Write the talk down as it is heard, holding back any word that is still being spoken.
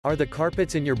Are the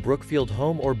carpets in your Brookfield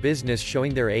home or business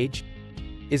showing their age?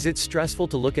 Is it stressful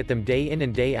to look at them day in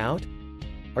and day out?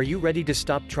 Are you ready to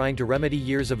stop trying to remedy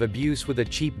years of abuse with a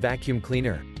cheap vacuum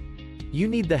cleaner? You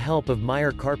need the help of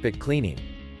Meyer Carpet Cleaning.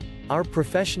 Our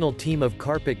professional team of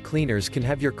carpet cleaners can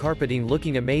have your carpeting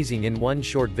looking amazing in one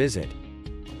short visit.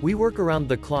 We work around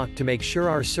the clock to make sure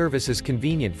our service is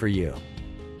convenient for you.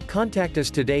 Contact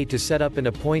us today to set up an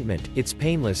appointment. It's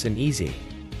painless and easy.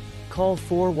 Call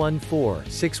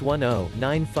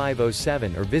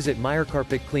 414-610-9507 or visit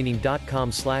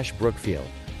meyercarpetcleaning.com/Brookfield.